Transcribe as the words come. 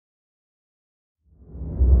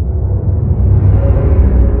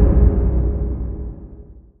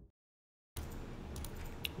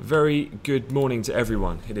Very good morning to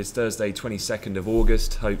everyone. It is Thursday 22nd of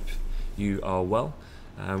August. Hope you are well.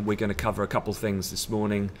 We're going to cover a couple things this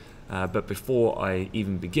morning, but before I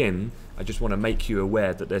even begin, I just want to make you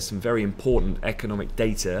aware that there's some very important economic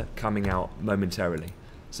data coming out momentarily.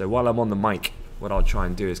 So while I'm on the mic, what I'll try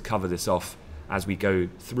and do is cover this off as we go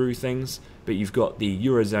through things, but you've got the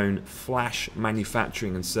Eurozone flash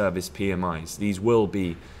manufacturing and service PMIs. These will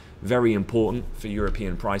be very important for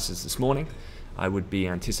European prices this morning. I would be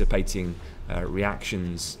anticipating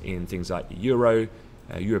reactions in things like the euro,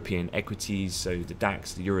 European equities, so the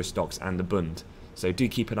DAX, the Euro stocks and the Bund. So do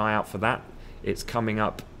keep an eye out for that. It's coming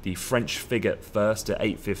up, the French figure first at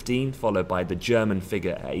 8:15, followed by the German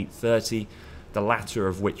figure at 8:30, the latter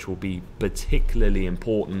of which will be particularly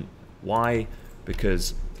important. Why?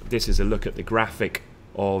 Because this is a look at the graphic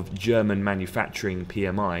of German manufacturing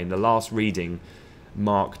PMI, and the last reading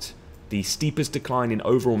marked the steepest decline in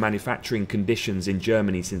overall manufacturing conditions in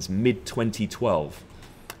Germany since mid-2012,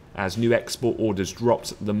 as new export orders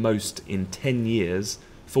dropped the most in 10 years,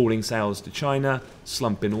 falling sales to China,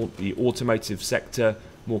 slump in the automotive sector,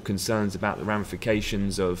 more concerns about the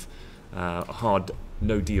ramifications of a hard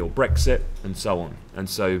no-deal Brexit, and so on. And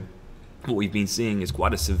so what we've been seeing is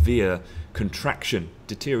quite a severe contraction,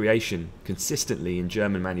 deterioration consistently in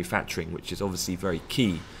German manufacturing, which is obviously very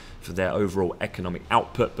key for their overall economic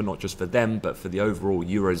output, but not just for them, but for the overall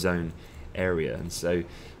Eurozone area. And so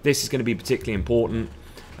this is going to be particularly important.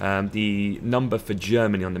 The number for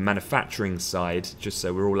Germany on the manufacturing side, just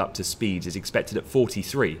so we're all up to speed, is expected at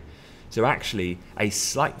 43. So actually a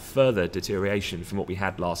slight further deterioration from what we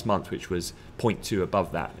had last month, which was 0.2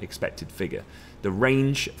 above that expected figure. The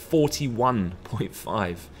range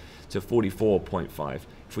 41.5 to 44.5.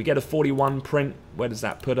 If we get a 41 print, where does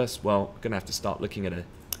that put us? Well, we're going to have to start looking at a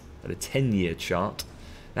 10-year chart.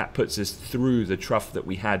 That puts us through the trough that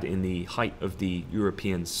we had in the height of the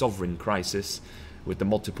European sovereign crisis, with the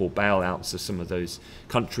multiple bailouts of some of those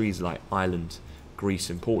countries like Ireland, Greece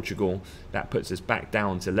and Portugal. That puts us back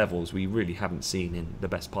down to levels we really haven't seen in the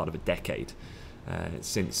best part of a decade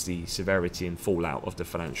since the severity and fallout of the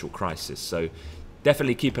financial crisis. So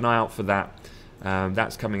definitely keep an eye out for that.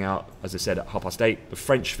 That's coming out, as I said, at 8:30. The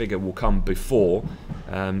French figure will come before,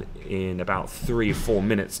 in about 3 or 4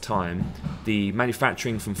 minutes time. The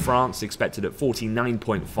manufacturing from France expected at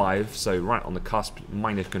 49.5, so right on the cusp,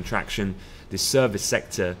 minor contraction. The service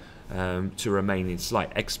sector to remain in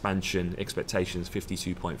slight expansion, expectations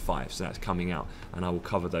 52.5, so that's coming out, and I will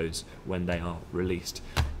cover those when they are released.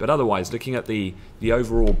 But otherwise, looking at the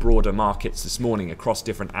overall broader markets this morning across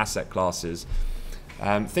different asset classes,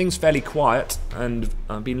 things fairly quiet, and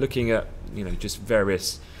I've been looking at just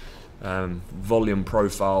various volume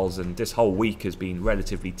profiles, and this whole week has been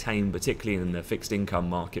relatively tame, particularly in the fixed income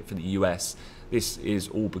market for the US. This is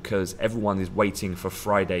all because everyone is waiting for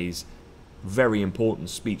Friday's very important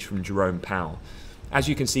speech from Jerome Powell. As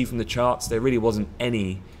you can see from the charts, there really wasn't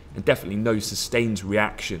any, and definitely no sustained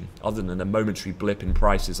reaction other than a momentary blip in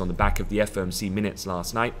prices on the back of the FOMC minutes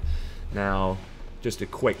last night. Now, just a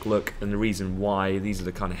quick look, and the reason why, these are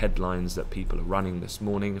the kind of headlines that people are running this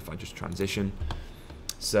morning, if I just transition.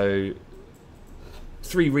 So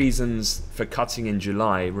 3 reasons for cutting in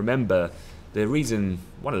July. Remember,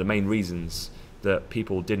 one of the main reasons that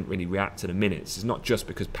people didn't really react to the minutes is not just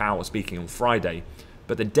because Powell was speaking on Friday,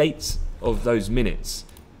 but the dates of those minutes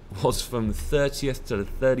was from the 30th to the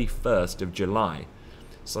 31st of July.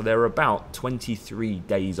 So they're about 23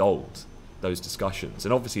 days old, those discussions.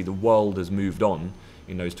 And obviously the world has moved on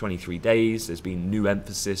in those 23 days. There's been new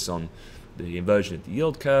emphasis on the inversion of the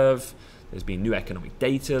yield curve. There's been new economic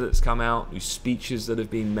data that's come out, new speeches that have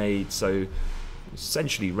been made. So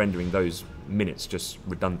essentially rendering those minutes just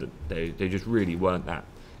redundant. They just really weren't that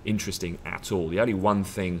interesting at all. The only one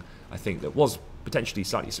thing I think that was potentially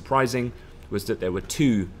slightly surprising was that there were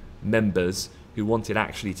 2 members who wanted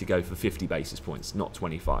actually to go for 50 basis points, not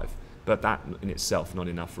 25. But that in itself not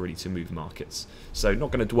enough really to move markets. So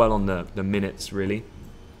not going to dwell on the minutes really.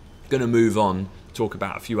 Going to move on, talk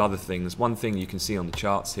about a few other things. One thing you can see on the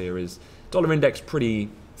charts here is dollar index pretty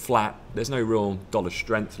flat. There's no real dollar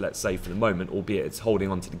strength, let's say, for the moment, albeit it's holding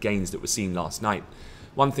on to the gains that were seen last night.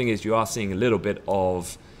 One thing is you are seeing a little bit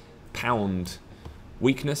of pound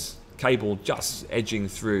weakness. Cable just edging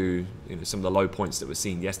through some of the low points that were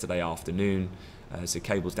seen yesterday afternoon. So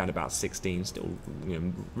cable's down about 16, still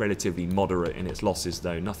relatively moderate in its losses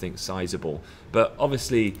though, nothing sizable. But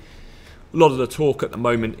obviously a lot of the talk at the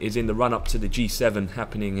moment is in the run-up to the G7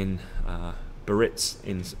 happening in Boris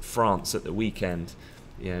in France at the weekend.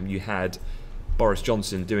 You had Boris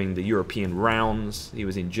Johnson doing the European rounds. He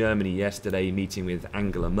was in Germany yesterday meeting with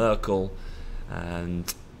Angela Merkel,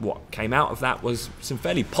 and what came out of that was some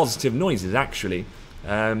fairly positive noises, actually.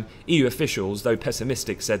 EU officials, though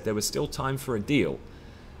pessimistic, said there was still time for a deal.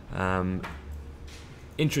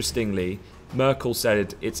 Interestingly, Merkel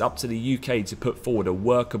said it's up to the UK to put forward a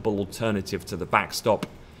workable alternative to the backstop.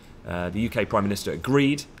 The UK Prime Minister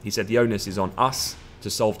agreed. He said the onus is on us to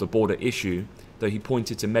solve the border issue, though he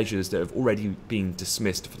pointed to measures that have already been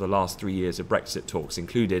dismissed for the last 3 years of Brexit talks,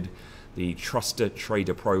 included the Trusted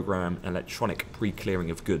Trader Programme, electronic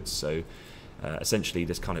pre-clearing of goods. So essentially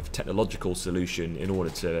this kind of technological solution in order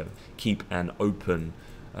to keep an open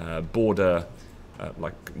border,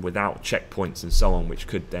 like without checkpoints and so on, which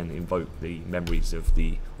could then invoke the memories of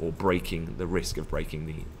the risk of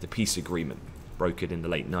breaking the peace agreement brokered in the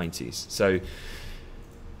late 90s. So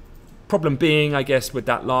problem being, I guess, with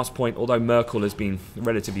that last point, although Merkel has been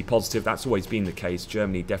relatively positive, that's always been the case.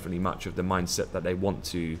 Germany definitely much of the mindset that they want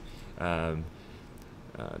to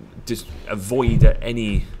just avoid at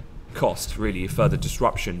any cost, really, further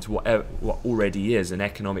disruption to what already is an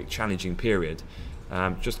economic challenging period.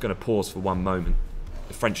 Just going to pause for one moment.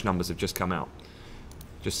 The French numbers have just come out.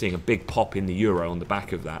 Just seeing a big pop in the euro on the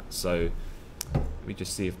back of that. So let me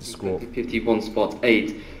just see if the score...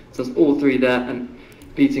 51.8. So that's all three there, and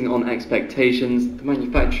beating on expectations. The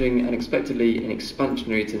manufacturing and expectedly in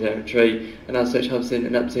expansionary territory, and as such have seen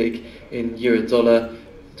an uptick in euro dollar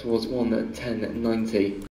towards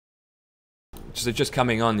 1.1090. So just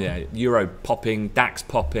coming on, yeah, euro popping, DAX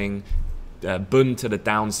popping, Bund to the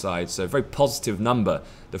downside, so a very positive number.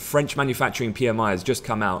 The French manufacturing PMI has just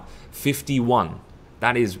come out, 51.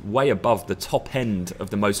 That is way above the top end of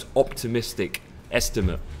the most optimistic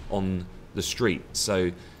estimate on the street.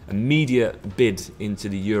 So immediate bid into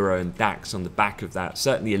the euro and DAX on the back of that,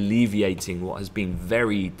 certainly alleviating what has been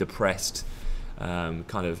very depressed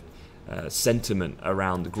sentiment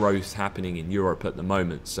around the growth happening in Europe at the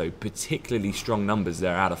moment. So particularly strong numbers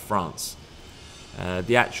there out of France.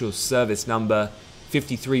 The actual service number,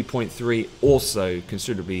 53.3, also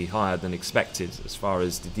considerably higher than expected as far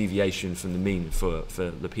as the deviation from the mean for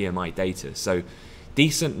the PMI data. So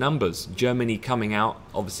decent numbers. Germany coming out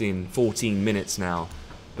obviously in 14 minutes now,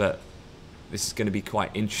 but this is going to be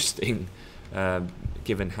quite interesting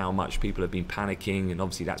given how much people have been panicking, and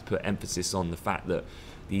obviously that's put emphasis on the fact that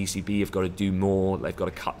the ECB have got to do more, they've got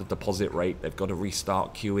to cut the deposit rate, they've got to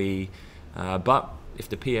restart QE, but if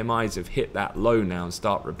the PMIs have hit that low now and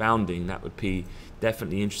start rebounding, that would be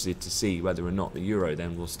definitely interested to see whether or not the euro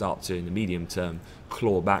then will start to, in the medium term,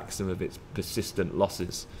 claw back some of its persistent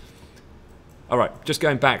losses. All right, just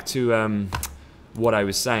going back to what I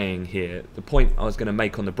was saying here, the point I was going to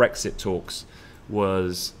make on the Brexit talks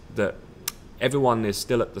was that everyone is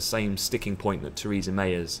still at the same sticking point that Theresa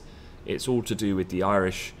May is. It's all to do with the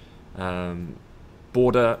Irish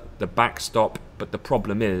border, the backstop, but the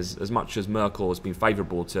problem is, as much as Merkel has been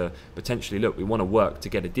favourable to potentially, look, we want to work to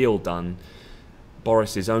get a deal done,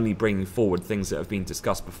 Boris is only bringing forward things that have been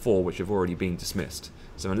discussed before, which have already been dismissed.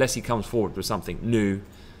 So unless he comes forward with something new,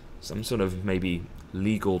 some sort of maybe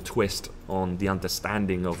legal twist on the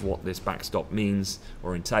understanding of what this backstop means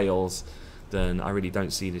or entails, then I really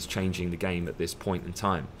don't see this changing the game at this point in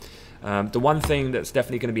time. The one thing that's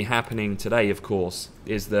definitely going to be happening today, of course,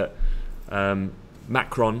 is that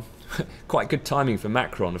Macron, quite good timing for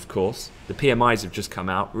Macron, of course. The PMIs have just come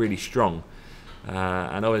out really strong.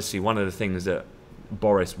 And obviously one of the things that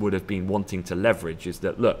Boris would have been wanting to leverage is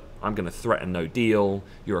that, look, I'm going to threaten no deal,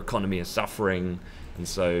 your economy is suffering, and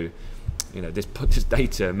so, you know, this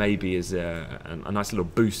data maybe is a nice little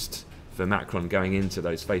boost for Macron going into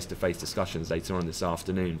those face-to-face discussions later on this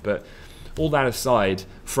afternoon. But all that aside,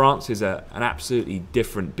 France is an absolutely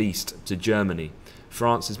different beast to Germany.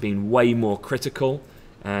 France has been way more critical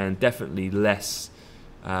and definitely less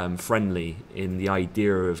friendly in the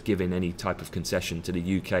idea of giving any type of concession to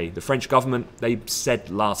the UK. The French government, they said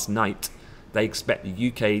last night they expect the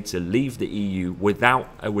UK to leave the EU without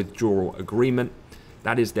a withdrawal agreement.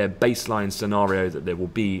 That is their baseline scenario, that there will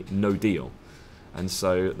be no deal. And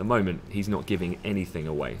so at the moment, he's not giving anything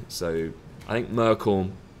away. So I think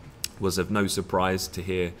Merkel was of no surprise to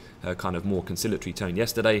hear her kind of more conciliatory tone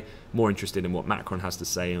yesterday, more interested in what Macron has to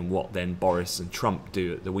say and what then Boris and Trump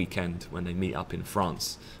do at the weekend when they meet up in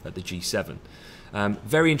France at the G7.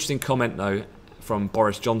 Very interesting comment, though, from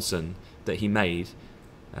Boris Johnson that he made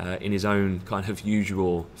in his own kind of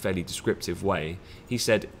usual, fairly descriptive way. He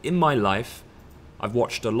said, "In my life, I've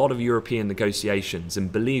watched a lot of European negotiations,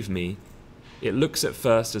 and believe me, it looks at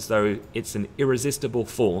first as though it's an irresistible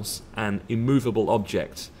force and immovable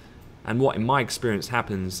object. And what in my experience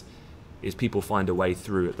happens is people find a way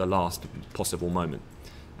through at the last possible moment."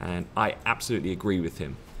 And I absolutely agree with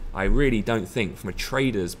him. I really don't think, from a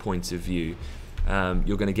trader's point of view,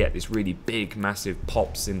 you're going to get this really big, massive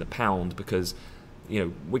pops in the pound because, you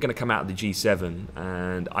know, we're going to come out of the G7,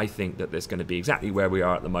 and I think that there's going to be exactly where we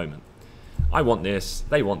are at the moment. I want this,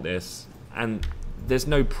 they want this, and there's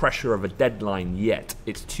no pressure of a deadline yet.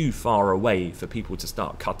 It's too far away for people to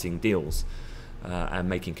start cutting deals and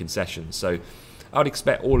making concessions. So I would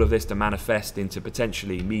expect all of this to manifest into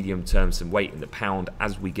potentially medium term some weight in the pound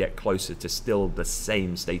as we get closer to still the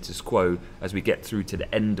same status quo as we get through to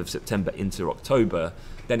the end of September into October.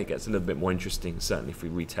 Then it gets a little bit more interesting, certainly if we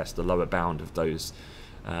retest the lower bound of those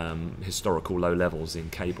historical low levels in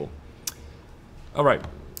cable. All right,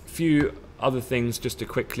 a few other things just to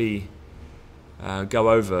quickly go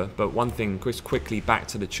over, but one thing just quickly back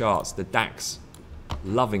to the charts. The DAX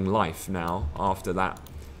loving life now after that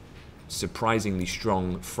surprisingly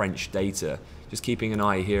strong French data. Just keeping an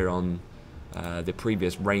eye here on the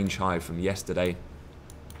previous range high from yesterday.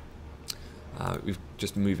 We're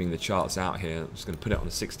just moving the charts out here. I'm just going to put it on a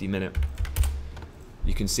 60-minute.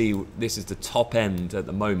 You can see this is the top end at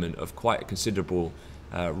the moment of quite a considerable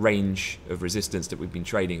range of resistance that we've been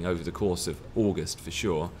trading over the course of August for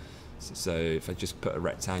sure. So if I just put a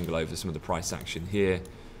rectangle over some of the price action here,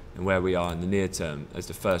 and where we are in the near term, as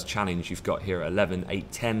the first challenge you've got here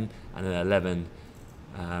 11,810 and then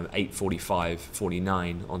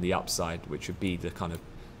 11,845.49 on the upside, which would be the kind of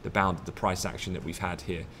the bound of the price action that we've had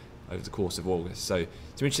here over the course of August. So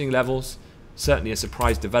some interesting levels. Certainly a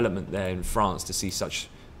surprise development there in France to see such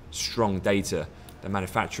strong data. The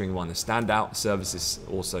manufacturing one, the standout, services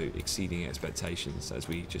also exceeding expectations as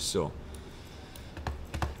we just saw.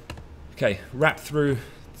 Okay, wrap through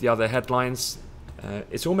the other headlines.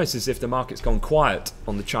 It's almost as if the market's gone quiet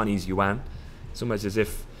on the Chinese yuan. It's almost as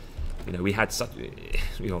if, you know, we had such,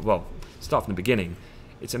 you know, well, start from the beginning.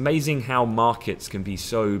 It's amazing how markets can be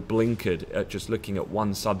so blinkered at just looking at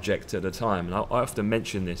one subject at a time. And I often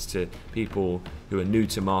mention this to people who are new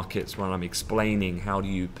to markets when I'm explaining how do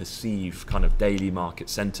you perceive kind of daily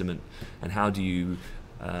market sentiment and how do you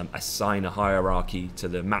assign a hierarchy to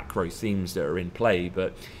the macro themes that are in play.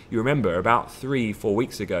 But you remember about 3-4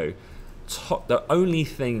 weeks ago, the only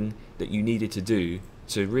thing that you needed to do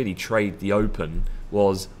to really trade the open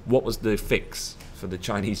was what was the fix for the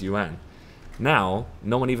Chinese yuan. Now,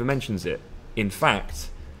 no one even mentions it. In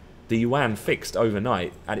fact, the yuan fixed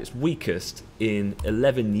overnight at its weakest in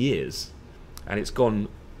 11 years. And it's gone,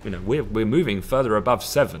 you know, we're moving further above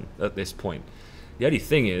 7 at this point. The only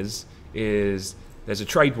thing is there's a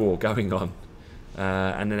trade war going on.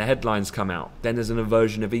 And then the headlines come out. Then there's an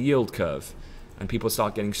inversion of a yield curve. And people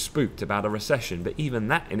start getting spooked about a recession. But even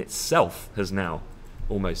that in itself has now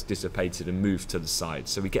almost dissipated and moved to the side.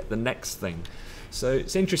 So we get the next thing. So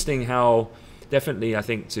it's interesting how definitely I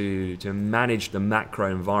think to manage the macro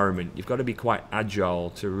environment, you've got to be quite agile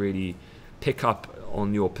to really pick up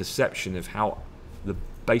on your perception of how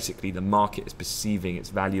basically the market is perceiving its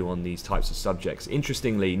value on these types of subjects.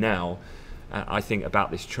 Interestingly now, I think about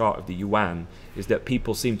this chart of the yuan is that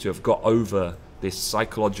people seem to have got over this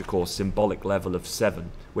psychological symbolic level of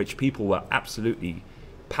 7, which people were absolutely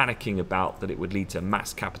panicking about, that it would lead to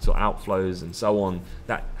mass capital outflows and so on.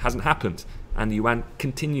 That hasn't happened, and the yuan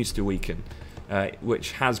continues to weaken,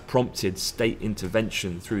 which has prompted state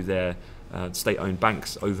intervention through their state-owned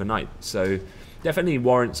banks overnight. So definitely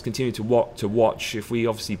warrants continue to watch. If we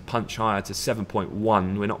obviously punch higher to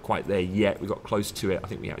 7.1, we're not quite there yet. We got close to it. I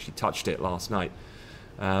think we actually touched it last night.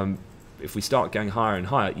 If we start going higher and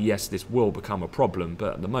higher, yes, this will become a problem.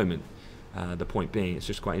 But at the moment, the point being, it's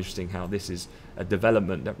just quite interesting how this is a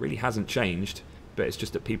development that really hasn't changed, but it's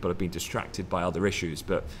just that people have been distracted by other issues.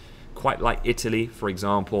 But quite like Italy, for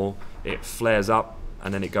example, it flares up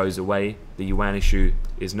and then it goes away. The yuan issue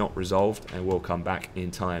is not resolved and will come back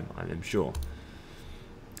in time, I am sure.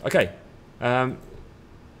 Okay,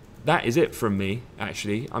 that is it from me,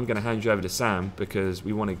 actually. I'm going to hand you over to Sam because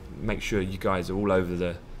we want to make sure you guys are all over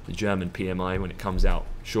the German PMI when it comes out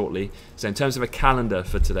shortly. So in terms of a calendar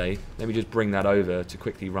for today, let me just bring that over to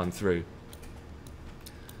quickly run through.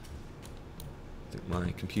 I think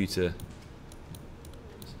my computer,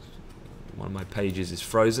 one of my pages is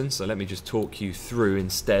frozen, so let me just talk you through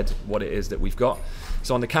instead what it is that we've got.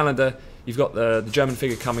 So on the calendar, you've got the German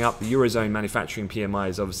figure coming up. The Eurozone manufacturing PMI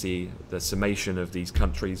is obviously the summation of these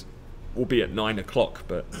countries, will be at 9 o'clock,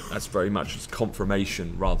 but that's very much just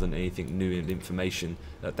confirmation rather than anything new in information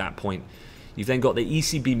at that point. You've then got the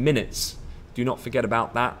ECB minutes. Do not forget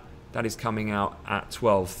about that. That is coming out at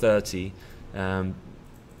 12:30.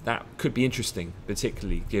 That could be interesting,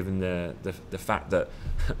 particularly given the fact that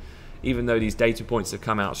even though these data points have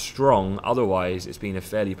come out strong, otherwise it's been a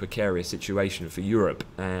fairly precarious situation for Europe,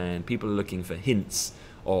 and people are looking for hints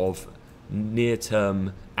of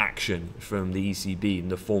near-term action from the ECB in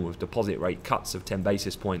the form of deposit rate cuts of 10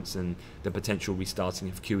 basis points and the potential restarting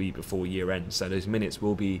of QE before year end. So those minutes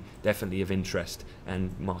will be definitely of interest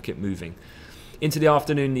and market moving. Into the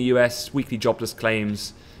afternoon in the US, weekly jobless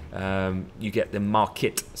claims. You get the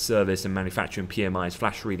market service and manufacturing PMIs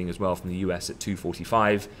flash reading as well from the US at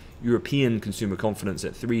 2:45. European consumer confidence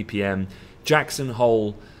at 3 p.m. Jackson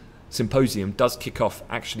Hole Symposium does kick off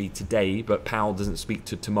actually today, but Powell doesn't speak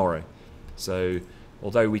to tomorrow. So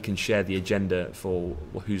although we can share the agenda for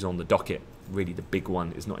who's on the docket, really the big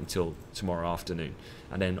one is not until tomorrow afternoon.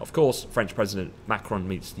 And then, of course, French President Macron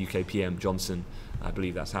meets UK PM Johnson. I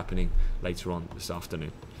believe that's happening later on this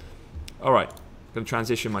afternoon. All right, I'm going to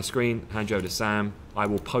transition my screen, hand you over to Sam. I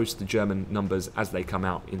will post the German numbers as they come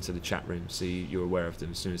out into the chat room so you're aware of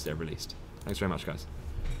them as soon as they're released. Thanks very much, guys.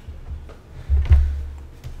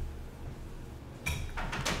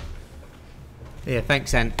 Yeah,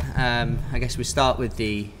 thanks, Ant. I guess we start with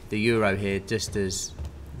the euro here, just as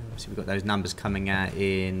obviously we've got those numbers coming out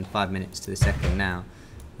in 5 minutes to the second now.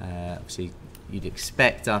 Obviously, you'd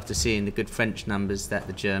expect after seeing the good French numbers that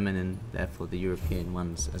the German and therefore the European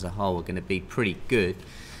ones as a whole are going to be pretty good.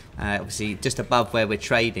 Obviously, just above where we're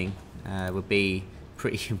trading would be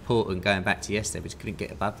pretty important going back to yesterday. We just couldn't get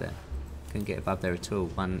above there. Couldn't get above there at all.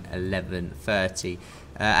 111.30,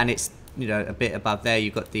 and it's a bit above there.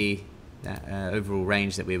 You've got the overall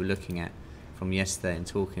range that we were looking at from yesterday and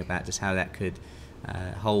talking about just how that could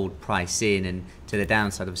hold price in, and to the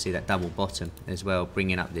downside obviously that double bottom as well,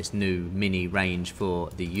 bringing up this new mini range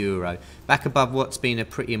for the euro back above what's been a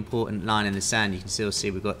pretty important line in the sand. You can still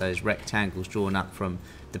see we've got those rectangles drawn up from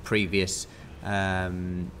the previous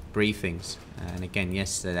briefings, and again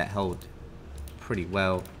yesterday that held pretty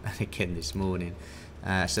well, and again this morning.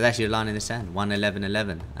 So that's your line in the sand,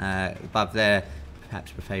 111.11. Above there,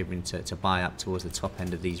 perhaps we're favouring to buy up towards the top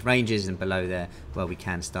end of these ranges, and below there, well, we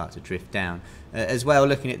can start to drift down. As well,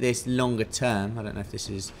 looking at this longer term, I don't know if this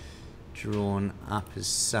is drawn up as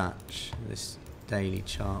such, this daily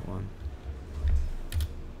chart one,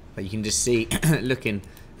 but you can just see, looking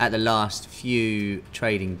at the last few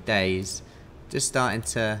trading days, just starting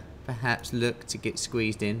to perhaps look to get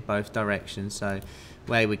squeezed in both directions. So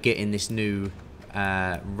where we're getting this new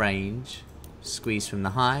range, squeeze from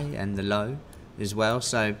the high and the low as well.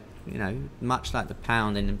 So much like the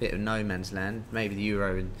pound in a bit of no man's land, maybe the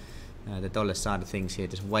euro and the dollar side of things here,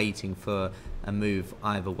 just waiting for a move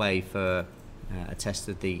either way for a test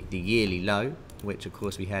of the yearly low, which of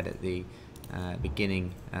course we had at the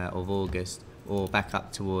beginning of August, or back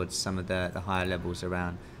up towards some of the higher levels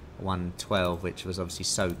around 112, which was obviously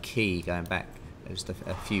so key going back just a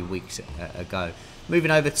few weeks ago.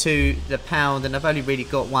 Moving over to the pound, and I've only really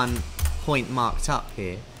got 1 point marked up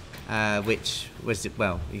here, which was,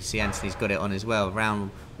 well, you see Anthony's got it on as well.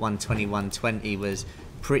 Around 121.20 was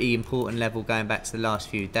pretty important level going back to the last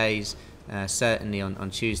few days, certainly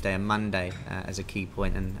on Tuesday and Monday as a key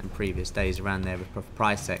point, and previous days around there with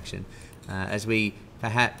price action. As we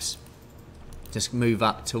perhaps just move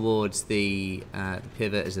up towards the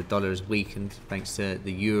pivot as the dollar has weakened thanks to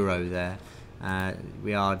the euro there,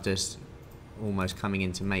 we are just almost coming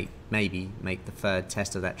in to maybe make the third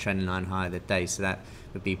test of that trend line higher of the day. So that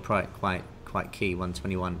would be quite key,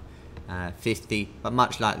 121.50. But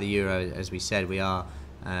much like the euro, as we said, we are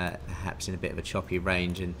perhaps in a bit of a choppy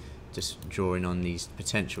range, and just drawing on these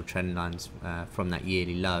potential trend lines from that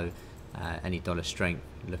yearly low. Any dollar strength,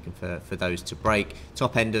 looking for those to break.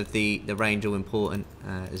 Top end of the range all important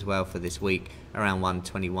as well for this week, around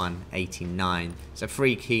 121.89. So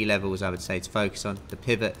 3 key levels I would say to focus on. The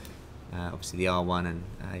pivot, obviously the R1, and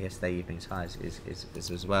yesterday evening's highs is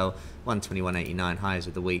as well, 121.89 highs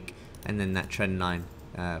of the week, and then that trend line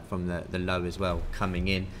from the low as well coming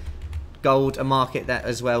in. Gold, a market that,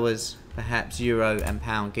 as well as perhaps euro and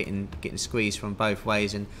pound, getting squeezed from both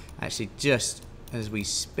ways, and actually just as we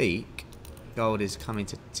speak, gold is coming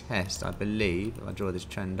to test, I believe, if I draw this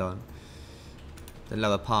trend on, the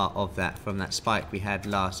lower part of that from that spike we had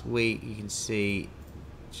last week. You can see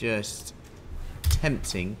just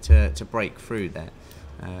tempting to break through that,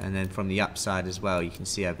 and then from the upside as well, you can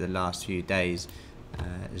see over the last few days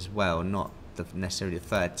as well, not necessarily the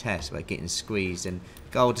third test, but getting squeezed, and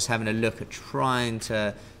gold just having a look at trying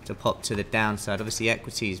to pop to the downside. Obviously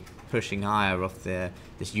equities pushing higher off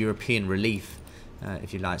this European relief,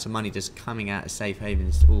 if you like, so money just coming out of safe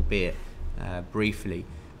havens, albeit briefly.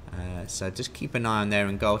 So just keep an eye on there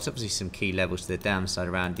in gold. It's obviously some key levels to the downside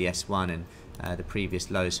around the S1 and the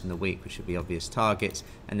previous lows from the week, which would be obvious targets,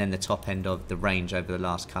 and then the top end of the range over the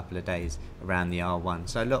last couple of days around the R1.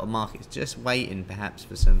 So a lot of markets just waiting perhaps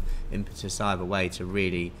for some impetus either way to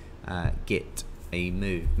really get a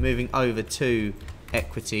move. Moving over to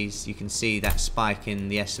equities, you can see that spike in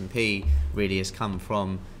the S&P really has come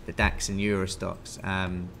from the DAX and Euro stocks.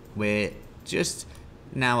 We're just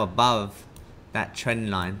now above that trend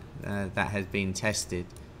line that has been tested.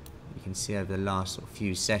 You can see over the last sort of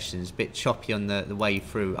few sessions, a bit choppy on the way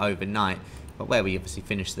through overnight, but where we obviously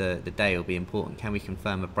finish the day will be important. Can we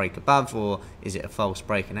confirm a break above, or is it a false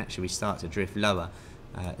break and actually we start to drift lower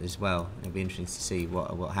as well? It'll be interesting to see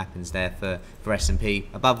what happens there for S&P.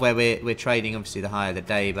 Above where we're trading, obviously the higher the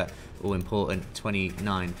day, but all important,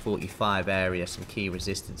 29.45 area, some key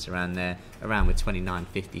resistance around there, around with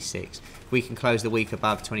 29.56. If we can close the week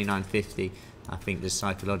above 29.50, I think that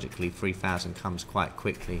psychologically 3,000 comes quite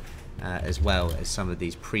quickly, as well as some of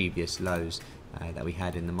these previous lows that we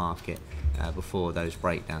had in the market before those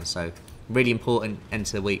breakdowns. So really important end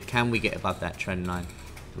to the week. Can we get above that trend line?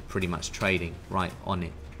 We're pretty much trading right on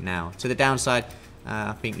it now. To the downside,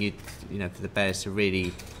 I think you know, for the bears to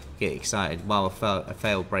really get excited, while a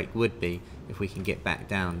failed break would be, if we can get back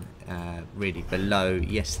down really below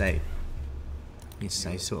yesterday,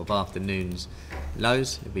 sort of afternoon's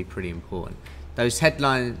lows, it'd be pretty important. Those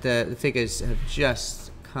headline, the figures have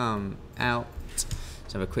just come out.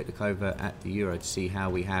 Let's have a quick look over at the euro to see how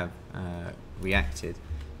we have reacted.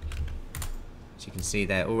 As you can see,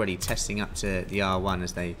 they're already testing up to the R1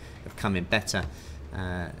 as they have come in better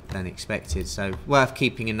than expected. So worth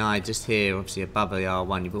keeping an eye just here, obviously above the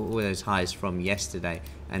R1. You've got all those highs from yesterday,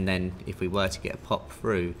 and then if we were to get a pop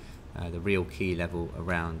through the real key level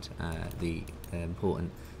around the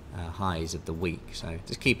important highs of the week. So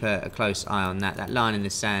just keep a close eye on that. That line in the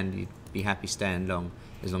sand, you'd be happy staying long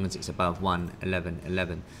as long as it's above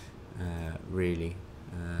 111.11. Really,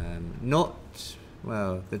 not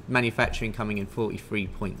well. The manufacturing coming in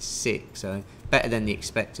 43.6, so better than the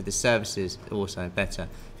expected. The services also better,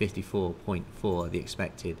 54.4. The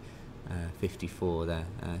expected 54 there.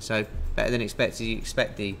 So better than expected. You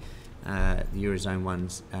expect the Eurozone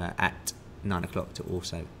ones at 9 o'clock to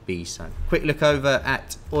also be so. Quick look over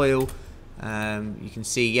at oil. You can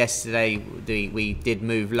see yesterday we did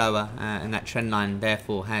move lower, and that trend line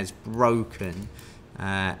therefore has broken.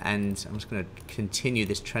 And I'm just going to continue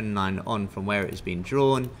this trend line on from where it has been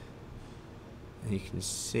drawn. And you can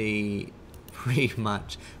see pretty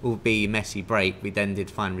much will be messy break. We then did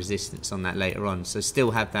find resistance on that later on, so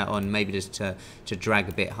still have that on, maybe just to drag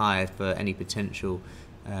a bit higher for any potential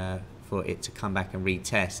for it to come back and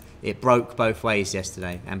retest. It broke both ways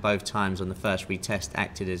yesterday, and both times on the first retest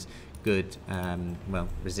acted as good well,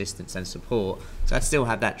 resistance and support. So I still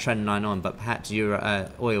have that trend line on, but perhaps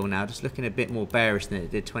oil now just looking a bit more bearish than it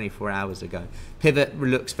did 24 hours ago. Pivot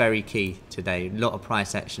looks very key today. A lot of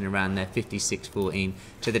price action around there, 56.14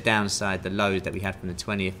 to the downside. The lows that we had from the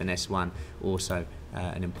 20th and S1 also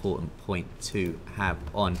an important point to have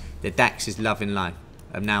on. The DAX is loving life.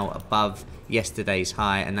 I'm now above yesterday's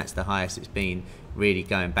high, and that's the highest it's been, really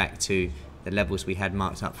going back to the levels we had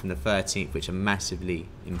marked up from the 13th, which are massively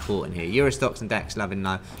important here. Euro stocks and DAX loving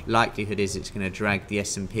life. Likelihood is it's going to drag the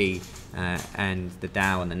S&P and the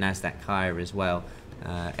Dow and the Nasdaq higher as well.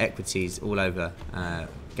 Equities all over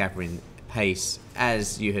gathering pace,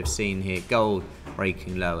 as you have seen here. Gold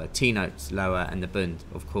breaking lower, T-notes lower, and the Bund,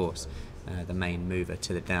 of course, the main mover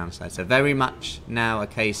to the downside. So very much now a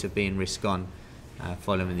case of being risk on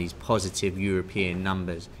following these positive European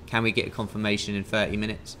numbers. Can we get a confirmation in 30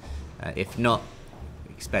 minutes? If not,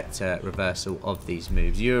 expect a reversal of these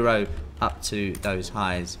moves. Euro up to those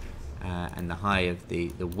highs, and the high of the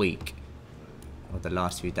week or the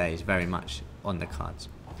last few days very much on the cards.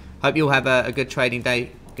 Hope you all have a good trading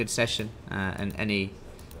day, good session, and any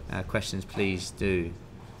questions, please do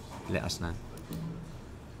let us know.